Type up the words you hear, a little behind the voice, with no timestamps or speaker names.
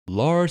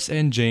Lars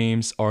and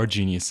James are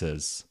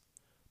geniuses,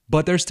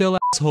 but they're still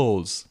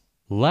assholes.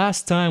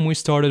 Last time we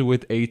started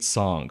with 8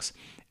 songs,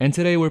 and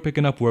today we're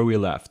picking up where we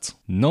left.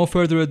 No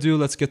further ado,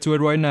 let's get to it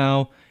right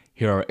now.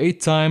 Here are 8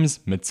 times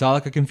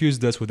Metallica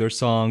confused us with their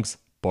songs,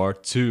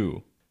 part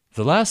 2.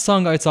 The last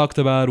song I talked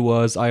about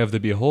was Eye of the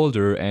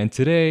Beholder, and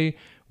today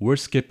we're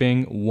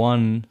skipping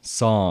 1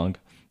 song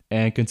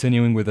and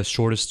continuing with the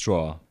shortest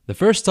straw. The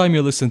first time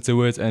you listen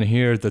to it and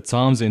hear the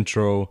Tom's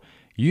intro,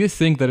 you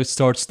think that it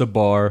starts the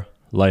bar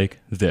like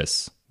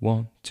this.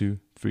 1, 2,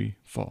 3,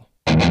 4.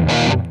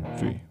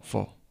 3,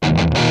 4.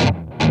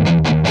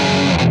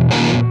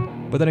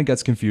 But then it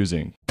gets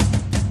confusing.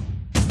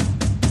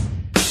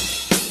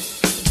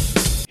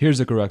 Here's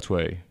the correct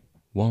way.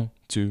 1,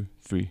 2,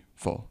 3,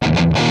 4.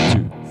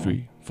 2,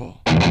 3, 4.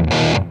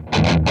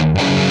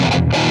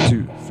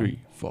 2, 3,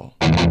 4.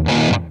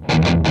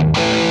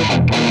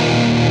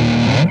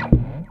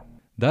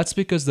 That's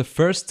because the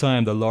first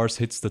time that Lars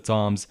hits the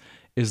toms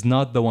is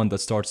not the one that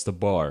starts the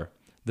bar.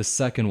 The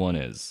second one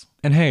is.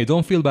 And hey,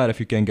 don't feel bad if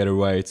you can't get it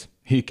right.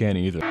 He can't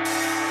either.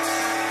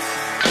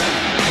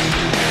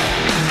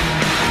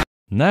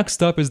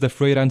 Next up is the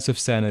FRAYED of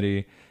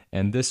SANITY,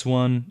 and this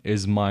one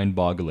is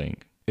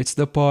mind-boggling. It's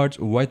the part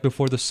right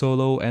before the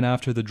solo and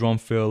after the drum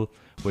fill,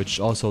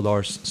 which also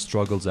Lars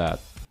struggles at.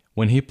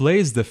 When he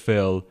plays the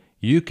fill,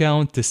 you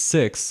count to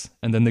 6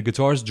 and then the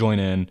guitars join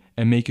in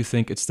and make you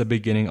think it's the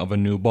beginning of a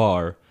new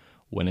bar,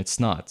 when it's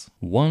not.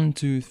 1,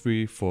 2,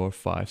 3, 4,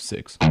 5,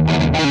 6.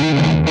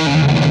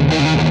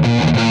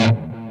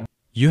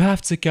 You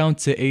have to count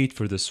to 8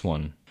 for this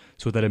one,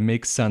 so that it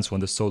makes sense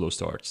when the solo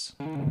starts.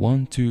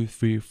 1, 2,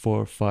 3,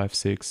 4, 5,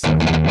 6, 7.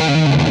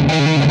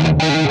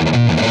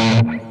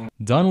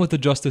 Done with the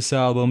Justice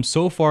album,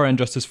 so far And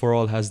Justice for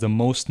All has the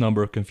most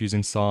number of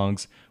confusing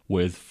songs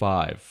with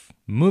 5.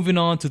 Moving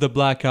on to the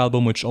Black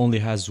album, which only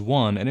has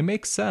 1, and it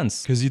makes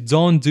sense, because you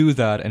don't do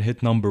that and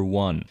hit number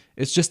 1.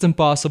 It's just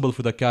impossible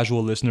for the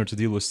casual listener to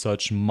deal with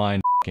such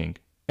mind-f***ing.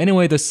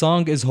 Anyway, the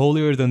song is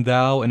Holier Than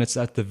Thou, and it's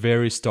at the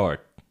very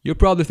start. You'll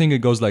probably think it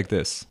goes like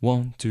this.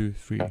 1, 2,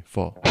 3,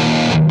 4.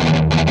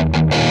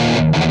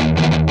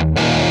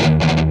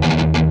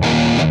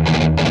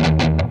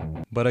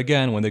 But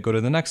again, when they go to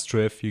the next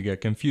riff, you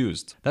get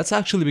confused. That's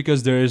actually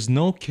because there is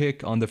no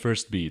kick on the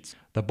first beat.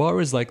 The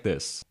bar is like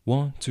this.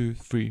 1, 2,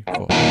 3,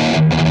 4.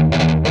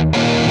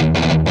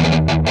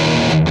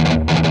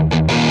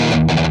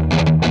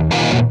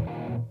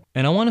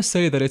 And I want to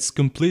say that it's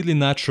completely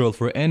natural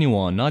for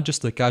anyone, not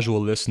just a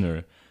casual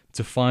listener,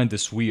 to find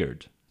this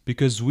weird.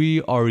 Because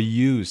we are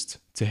used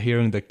to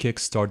hearing the kick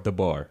start the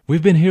bar.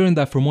 We've been hearing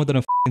that for more than a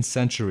f***ing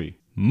century.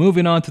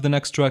 Moving on to the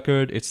next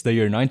record, it's the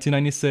year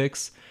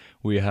 1996.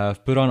 We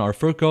have put on our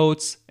fur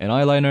coats and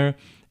eyeliner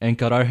and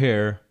cut our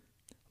hair.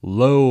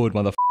 Load,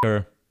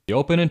 motherfucker. The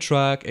opening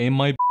track, Ain't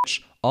My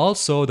Bitch,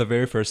 also the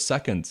very first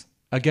second.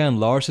 Again,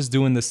 Lars is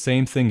doing the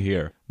same thing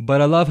here.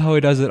 But I love how he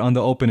does it on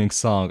the opening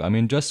song. I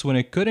mean, just when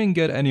it couldn't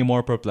get any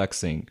more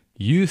perplexing.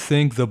 You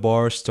think the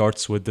bar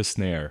starts with the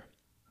snare.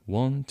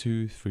 1,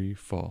 2, 3,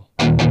 4.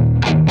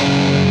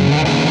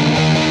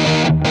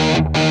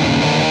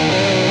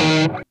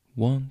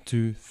 1,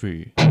 2,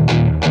 3.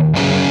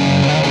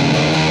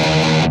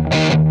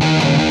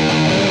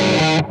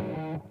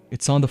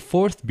 It's on the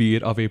 4th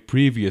beat of a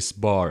previous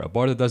bar, a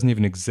bar that doesn't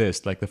even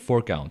exist, like the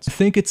 4 count. I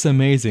think it's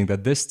amazing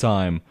that this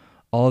time,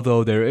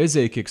 although there is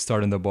a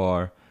kickstart in the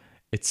bar,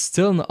 it's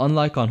still,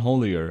 unlike on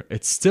Holier,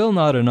 it's still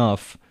not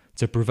enough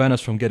to prevent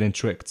us from getting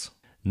tricked.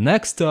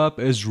 Next up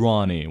is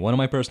Ronnie, one of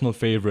my personal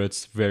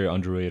favorites, very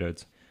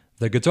underrated.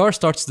 The guitar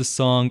starts the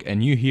song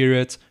and you hear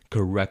it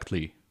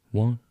correctly.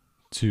 1,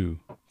 2,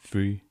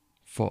 3,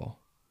 4.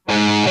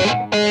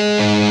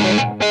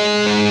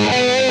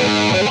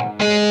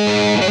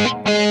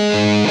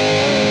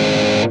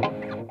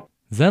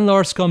 Then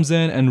Lars comes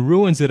in and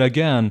ruins it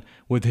again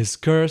with his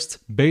cursed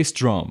bass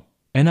drum.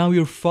 And now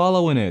you're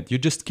following it, you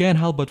just can't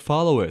help but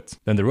follow it.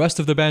 Then the rest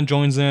of the band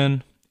joins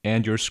in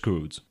and you're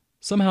screwed.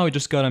 Somehow you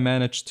just gotta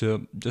manage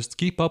to just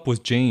keep up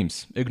with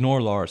James,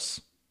 ignore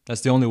Lars. That's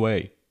the only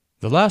way.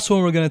 The last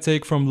one we're gonna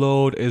take from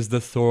Load is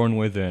the Thorn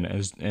Within,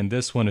 and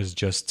this one is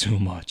just too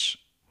much.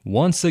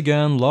 Once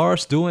again,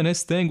 Lars doing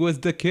his thing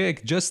with the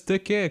kick, just the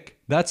kick.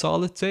 That's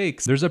all it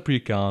takes. There's a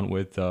pre-count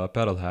with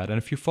pedal hat, and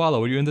if you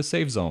follow, you're in the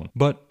safe zone.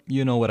 But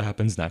you know what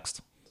happens next.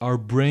 Our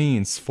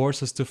brains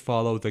force us to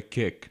follow the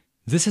kick.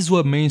 This is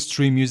what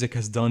mainstream music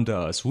has done to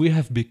us. We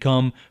have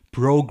become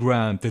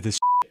programmed to this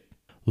shit.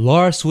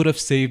 Lars would have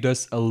saved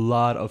us a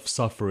lot of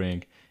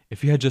suffering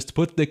if he had just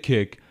put the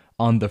kick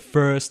on the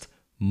first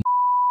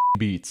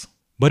beat.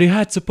 But he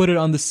had to put it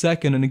on the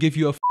second and give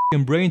you a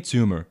f***ing brain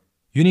tumor.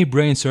 You need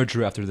brain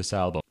surgery after this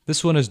album.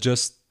 This one is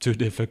just too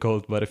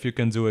difficult, but if you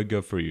can do it,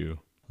 good for you.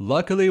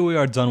 Luckily, we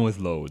are done with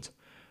Load.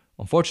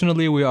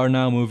 Unfortunately, we are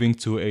now moving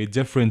to a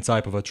different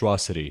type of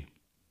atrocity.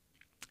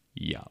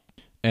 Yeah.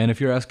 And if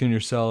you're asking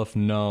yourself,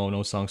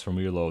 no songs from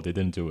Reload, they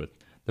didn't do it.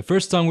 The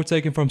first song we're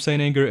taking from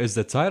Saint Anger is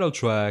the title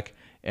track,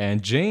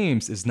 and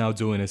James is now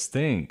doing his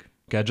thing.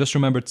 Okay, I just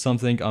remembered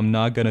something, I'm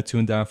not gonna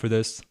tune down for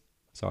this.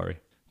 Sorry.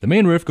 The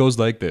main riff goes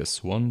like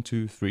this. 1,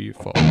 2, 3,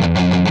 4.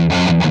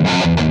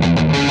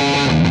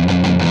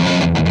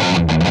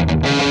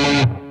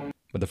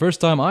 But the first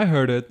time I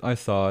heard it, I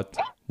thought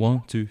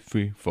 1, 2,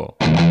 3, 4.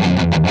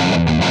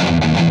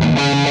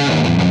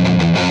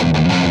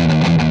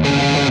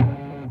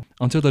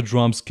 Until the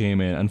drums came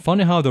in, and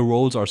funny how the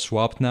roles are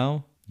swapped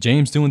now.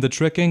 James doing the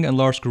tricking and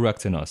Lars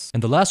correcting us.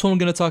 And the last one we're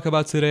gonna talk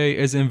about today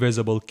is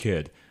Invisible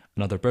Kid.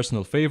 Another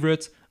personal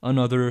favorite,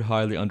 another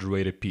highly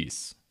underrated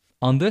piece.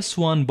 On this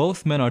one,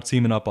 both men are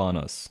teaming up on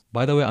us.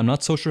 By the way, I'm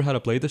not so sure how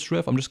to play this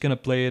riff. I'm just gonna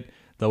play it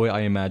the way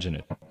I imagine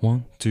it.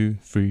 1, 2,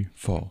 3,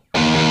 4.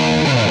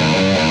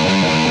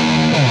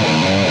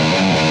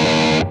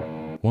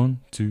 1,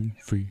 2,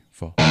 3,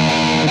 4.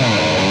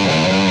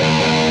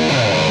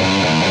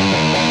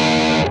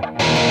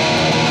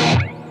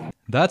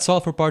 That's all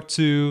for part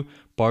 2.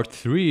 Part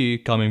 3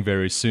 coming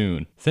very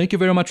soon. Thank you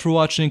very much for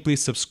watching.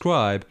 Please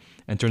subscribe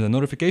and turn the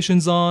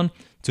notifications on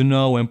to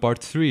know when part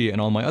 3 and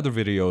all my other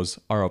videos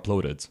are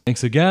uploaded.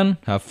 Thanks again,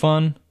 have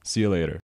fun, see you later.